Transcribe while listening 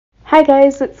Hi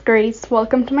guys, it's Grace.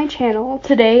 Welcome to my channel.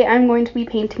 Today I'm going to be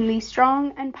painting the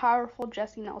strong and powerful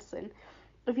Jesy Nelson.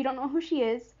 If you don't know who she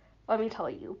is, let me tell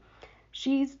you.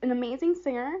 She's an amazing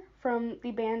singer from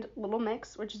the band Little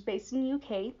Mix, which is based in the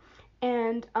UK,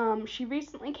 and she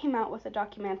recently came out with a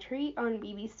documentary on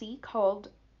BBC called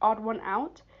Odd One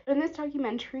Out. In this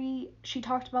documentary, she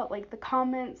talked about the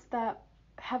comments that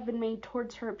have been made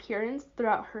towards her appearance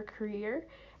throughout her career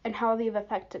and how they've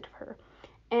affected her,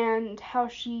 and how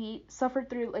she suffered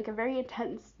through a very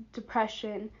intense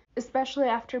depression, especially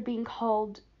after being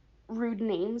called rude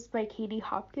names by Katie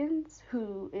Hopkins,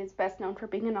 who is best known for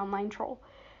being an online troll.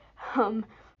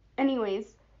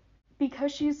 Anyways,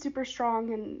 because she's super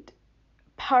strong and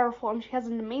powerful and she has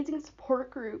an amazing support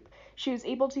group, she was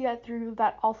able to get through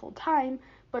that awful time,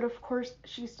 but of course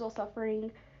she's still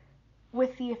suffering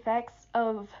with the effects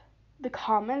of the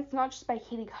comments, not just by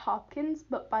Katie Hopkins,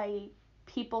 but by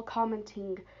people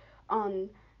commenting on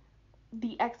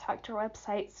the X Factor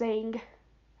website saying,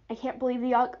 "I can't believe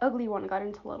the ugly one got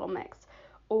into Little Mix,"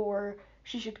 or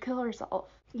 "she should kill herself,"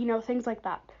 things like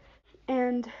that.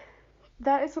 And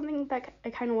that is something that I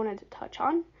kind of wanted to touch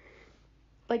on.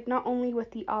 Not only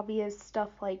with the obvious stuff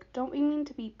don't be mean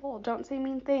to people, don't say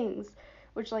mean things,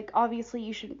 which obviously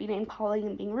you shouldn't be name calling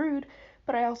and being rude,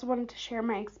 but I also wanted to share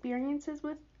my experiences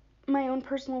with my own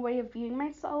personal way of viewing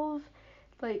myself,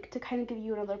 to kind of give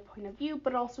you another point of view,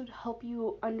 but also to help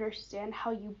you understand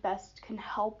how you best can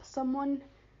help someone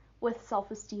with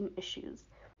self-esteem issues.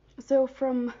 So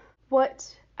from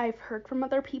what I've heard from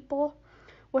other people,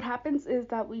 what happens is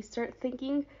that we start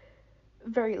thinking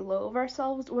very low of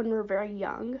ourselves when we're very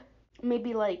young.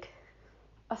 Maybe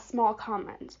a small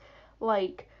comment,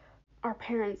 like our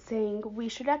parents saying we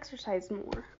should exercise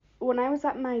more. When I was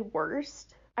at my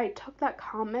worst, I took that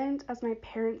comment as my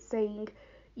parents saying,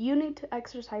 "You need to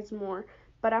exercise more,"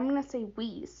 but I'm going to say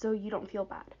 "we" so you don't feel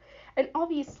bad. And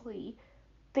obviously,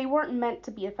 they weren't meant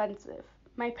to be offensive.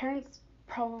 My parents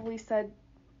probably said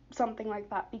something like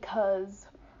that because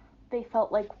they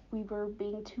felt like we were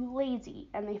being too lazy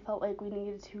and they felt like we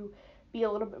needed to be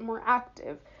a little bit more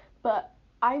active. But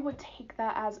I would take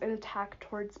that as an attack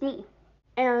towards me.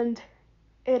 And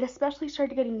it especially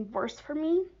started getting worse for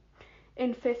me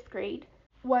in 5th grade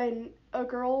when a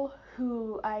girl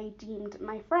who I deemed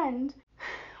my friend,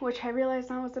 which I realized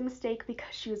now was a mistake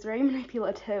because she was very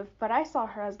manipulative, but I saw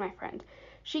her as my friend.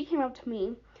 She came up to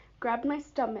me, grabbed my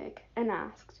stomach, and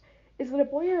asked, "Is it a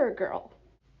boy or a girl?"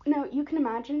 Now, you can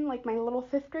imagine, my little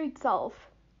 5th grade self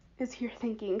is here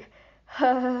thinking,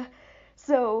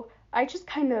 So I just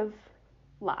kind of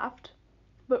laughed,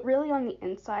 but really on the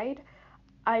inside,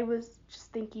 I was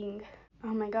just thinking,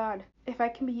 oh my god, if I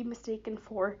can be mistaken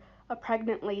for a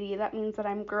pregnant lady, that means that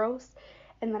I'm gross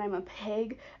and that I'm a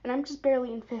pig, and I'm just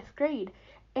barely in 5th grade,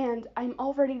 and I'm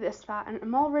already this fat, and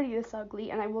I'm already this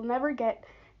ugly, and I will never get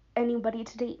anybody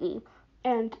to date me.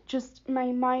 And just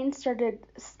my mind started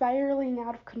spiraling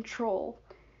out of control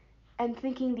and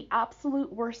thinking the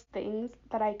absolute worst things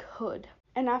that I could.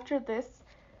 And after this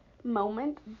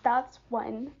moment, that's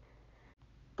when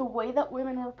the way that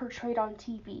women were portrayed on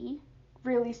TV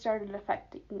really started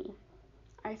affecting me.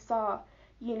 I saw,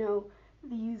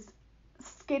 these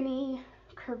skinny,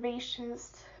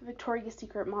 curvaceous Victoria's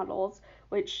Secret models,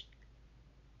 which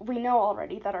we know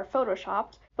already that are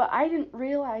photoshopped, but I didn't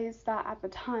realize that at the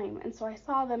time, and so I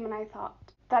saw them and I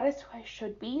thought, that is who I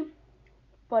should be,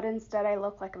 but instead I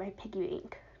look like my piggy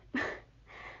bank.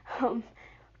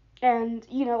 And,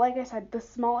 like I said, the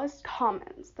smallest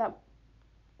comments that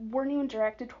weren't even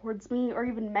directed towards me or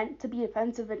even meant to be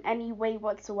offensive in any way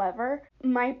whatsoever,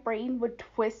 my brain would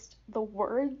twist the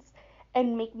words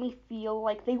and make me feel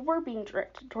like they were being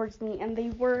directed towards me and they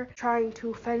were trying to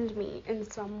offend me in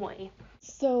some way.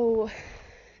 So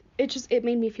it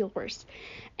made me feel worse.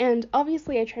 And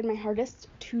obviously I tried my hardest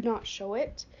to not show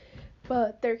it,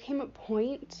 but there came a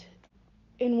point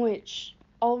in which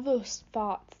all of those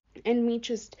thoughts and me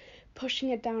just pushing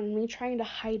it down and me trying to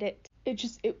hide it,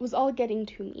 it was all getting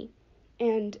to me.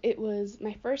 And it was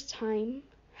my first time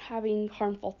having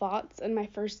harmful thoughts and my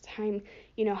first time,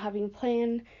 having a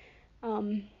plan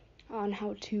on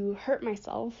how to hurt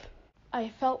myself. I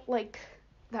felt like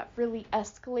that really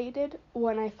escalated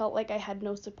when I felt like I had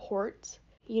no support.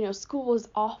 School was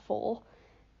awful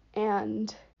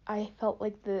and I felt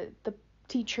like the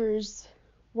teachers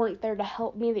weren't there to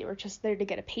help me, they were just there to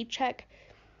get a paycheck.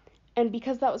 And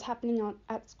because that was happening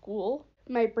at school,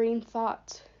 my brain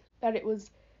thought that it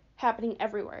was happening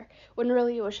everywhere, when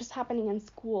really it was just happening in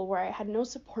school, where I had no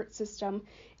support system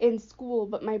in school,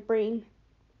 but my brain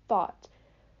thought,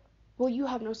 well, you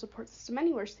have no support system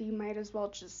anywhere, so you might as well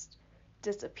just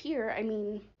disappear. I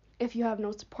mean, if you have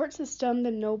no support system,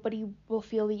 then nobody will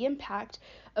feel the impact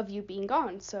of you being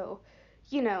gone. So,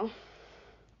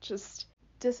 just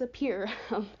disappear,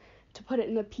 to put it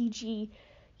in a PG,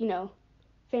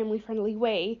 family-friendly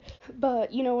way.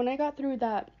 But, when I got through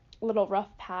that little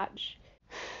rough patch,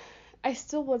 I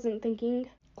still wasn't thinking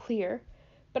clear,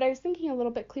 but I was thinking a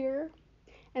little bit clearer.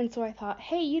 And so I thought,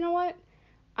 hey, you know what?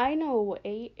 I know a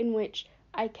way in which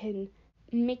I can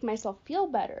make myself feel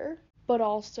better, but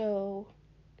also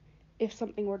if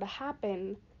something were to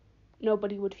happen,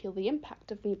 nobody would feel the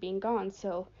impact of me being gone.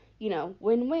 So,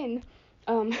 win-win.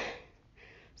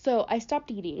 So I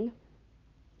stopped eating,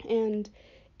 and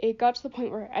it got to the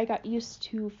point where I got used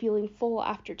to feeling full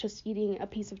after just eating a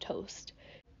piece of toast.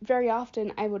 Very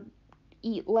often I would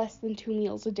eat less than 2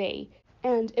 meals a day,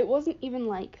 and it wasn't even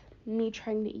like me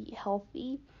trying to eat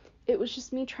healthy. It was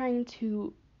just me trying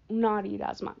to not eat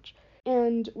as much.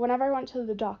 And whenever I went to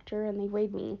the doctor and they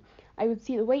weighed me, I would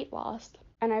see the weight loss,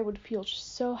 and I would feel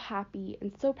just so happy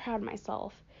and so proud of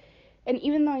myself. And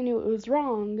even though I knew it was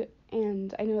wrong,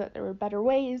 and I knew that there were better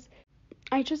ways,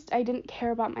 I didn't care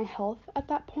about my health at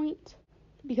that point,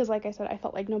 because like I said, I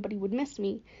felt like nobody would miss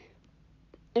me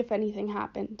if anything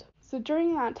happened. So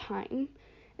during that time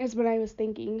is when I was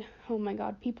thinking, oh my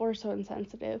god, people are so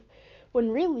insensitive, when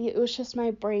really it was just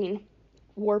my brain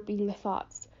warping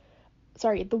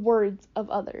the words of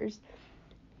others.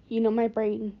 My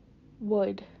brain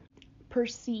would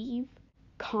perceive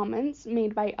comments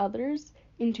made by others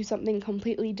into something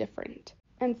completely different.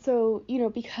 And so,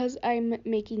 because I'm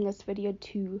making this video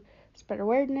to spread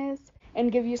awareness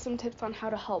and give you some tips on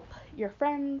how to help your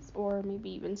friends, or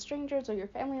maybe even strangers, or your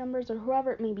family members, or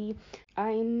whoever it may be,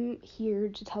 I'm here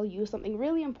to tell you something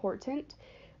really important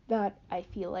that I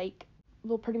feel like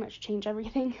will pretty much change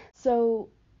everything. So,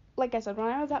 like I said, when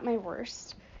I was at my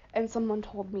worst and someone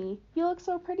told me, "You look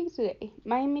so pretty today,"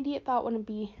 my immediate thought wouldn't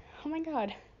be, "Oh my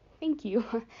god, thank you.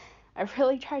 I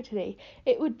really tried today."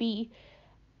 It would be,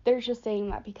 they're just saying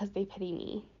that because they pity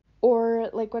me. Or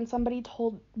like when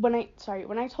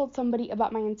I told somebody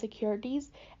about my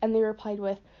insecurities and they replied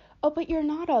with, "Oh, but you're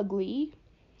not ugly,"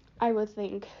 I would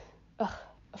think, ugh,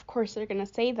 of course they're gonna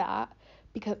say that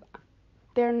because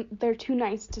they're too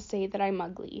nice to say that I'm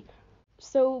ugly.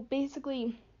 So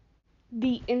basically,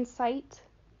 the insight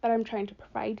that I'm trying to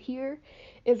provide here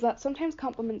is that sometimes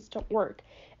compliments don't work,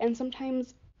 and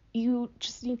sometimes you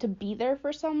just need to be there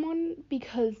for someone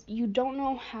because you don't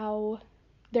know how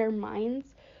their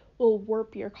minds will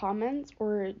warp your comments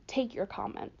or take your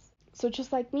comments. So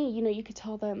just like me, you could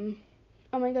tell them,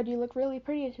 "Oh my god, you look really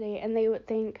pretty today," and they would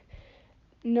think,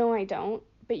 "No, I don't,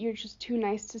 but you're just too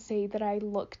nice to say that I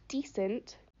look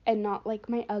decent and not like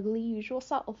my ugly usual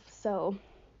self. So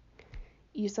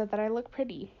you said that I look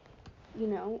pretty,"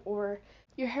 or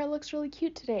 "Your hair looks really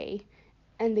cute today,"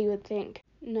 and they would think,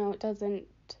 "No, it doesn't.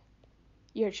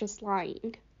 You're just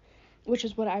lying," which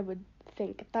is what I would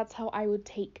think. That's how I would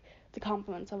take the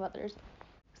compliments of others.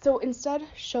 So instead,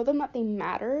 show them that they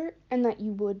matter and that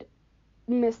you would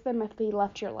miss them if they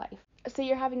left your life. Say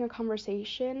you're having a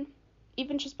conversation,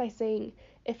 even just by saying,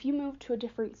 "If you moved to a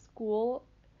different school,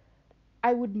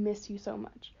 I would miss you so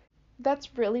much."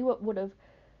 That's really what would have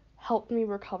helped me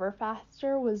recover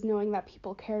faster, was knowing that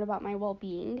people cared about my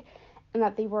well-being and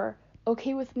that they were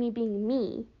okay with me being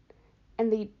me.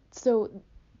 And so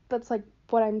that's like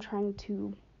what I'm trying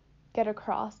to get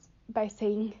across by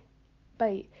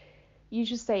you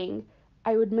just saying,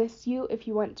 "I would miss you if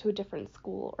you went to a different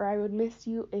school," or "I would miss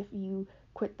you if you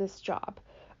quit this job,"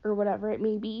 or whatever it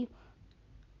may be.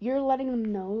 You're letting them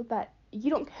know that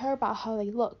you don't care about how they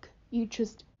look. You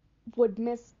just would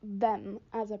miss them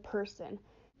as a person.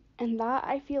 And that,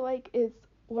 I feel like, is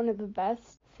one of the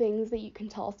best things that you can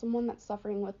tell someone that's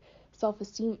suffering with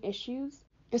self-esteem issues,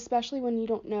 especially when you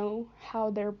don't know how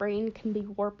their brain can be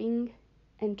warping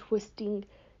and twisting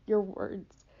your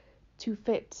words to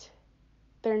fit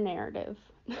their narrative.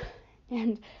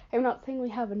 And I'm not saying we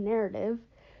have a narrative,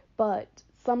 but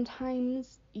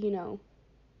sometimes,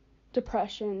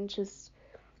 depression just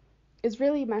is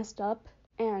really messed up,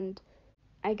 and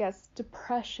I guess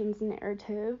depression's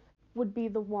narrative would be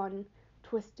the one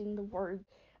twisting the words,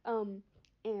 and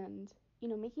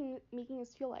making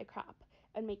us feel like crap,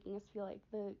 and making us feel like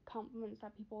the compliments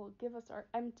that people give us are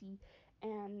empty,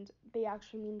 and they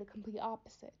actually mean the complete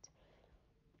opposite,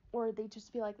 or they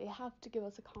just feel like they have to give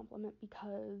us a compliment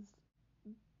because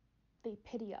they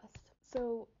pity us.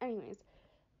 So, anyways,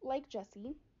 like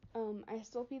Jesy, I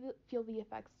still feel the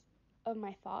effects of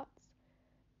my thoughts,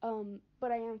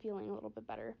 but I am feeling a little bit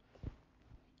better.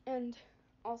 And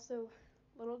also,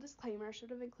 little disclaimer, I should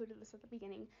have included this at the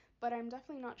beginning, but I'm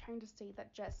definitely not trying to say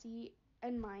that Jesy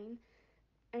and mine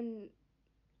and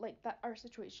like, that our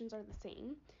situations are the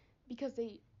same, because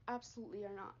they absolutely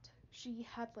are not. She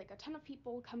had, like, a ton of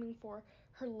people coming for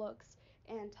her looks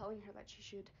and telling her that she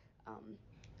should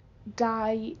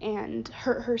die and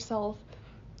hurt herself,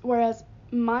 whereas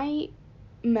my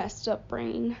messed up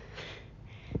brain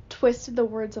twisted the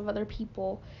words of other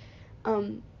people.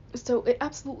 So it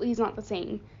absolutely is not the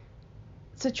same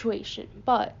situation,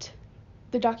 but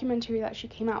the documentary that she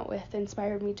came out with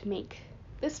inspired me to make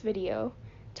this video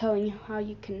telling you how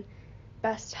you can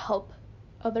best help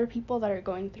other people that are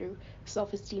going through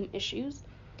self-esteem issues,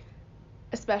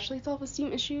 especially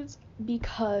self-esteem issues,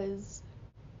 because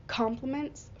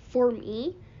compliments, for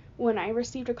me, when I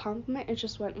received a compliment, it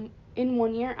just went in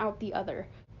one ear, out the other.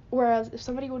 Whereas if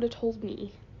somebody would have told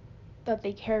me that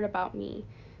they cared about me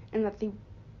and that they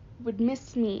would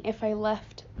miss me if I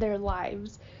left their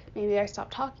lives, maybe I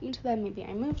stopped talking to them, maybe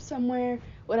I moved somewhere,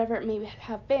 whatever it may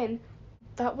have been,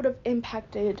 that would have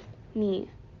impacted me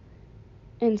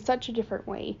in such a different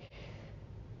way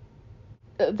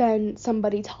than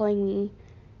somebody telling me,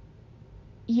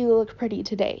 you look pretty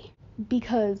today.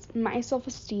 Because my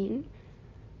self-esteem,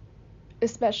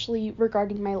 especially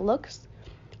regarding my looks,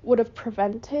 would have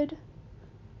prevented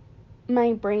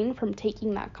my brain from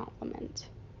taking that compliment.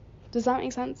 Does that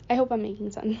make sense? I hope I'm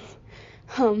making sense.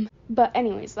 But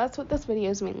anyways, that's what this video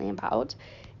is mainly about.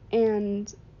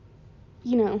 And,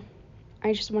 you know,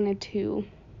 I just wanted to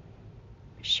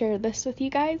share this with you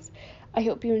guys. I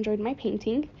hope you enjoyed my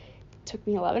painting. It took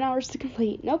me 11 hours to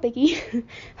complete. No biggie.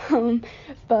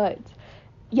 But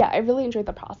yeah, I really enjoyed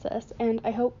the process. And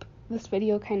I hope this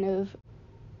video kind of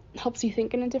helps you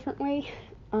think in a different way.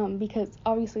 Because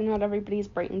obviously not everybody's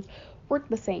brains work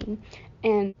the same,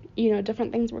 and you know,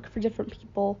 different things work for different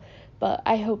people, but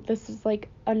I hope this is like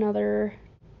another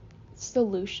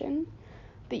solution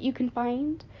that you can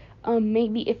find.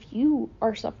 Maybe if you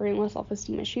are suffering with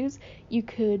self-esteem issues, you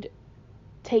could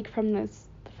take from this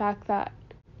the fact that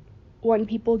when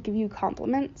people give you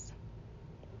compliments,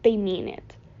 they mean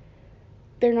it.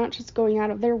 They're not just going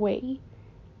out of their way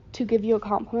to give you a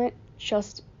compliment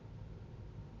just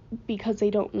because they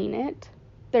don't mean it.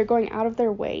 They're going out of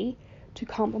their way to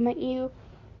compliment you,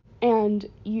 and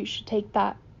you should take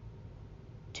that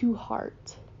to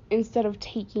heart instead of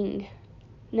taking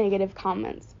negative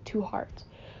comments to heart.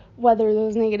 Whether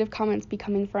those negative comments be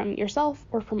coming from yourself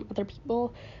or from other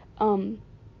people,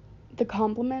 the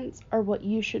compliments are what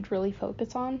you should really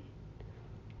focus on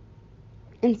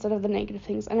instead of the negative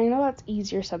things. And I know that's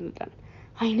easier said than done.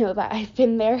 I know that. I've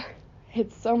been there.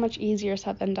 It's so much easier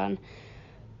said than done.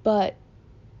 But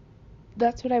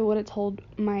that's what I would have told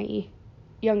my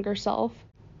younger self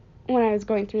when I was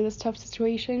going through this tough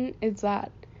situation, is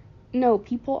that no,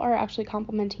 people are actually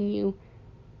complimenting you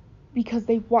because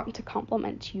they want to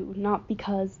compliment you, not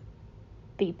because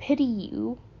they pity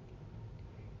you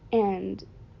and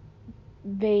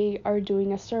they are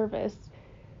doing a service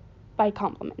by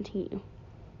complimenting you.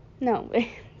 No,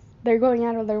 they're going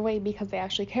out of their way because they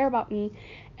actually care about me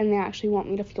and they actually want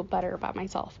me to feel better about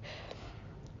myself.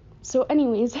 So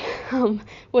anyways,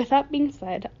 with that being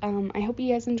said, I hope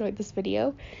you guys enjoyed this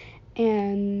video,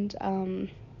 and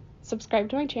subscribe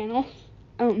to my channel.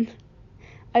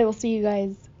 I will see you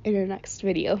guys in the next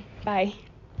video. Bye.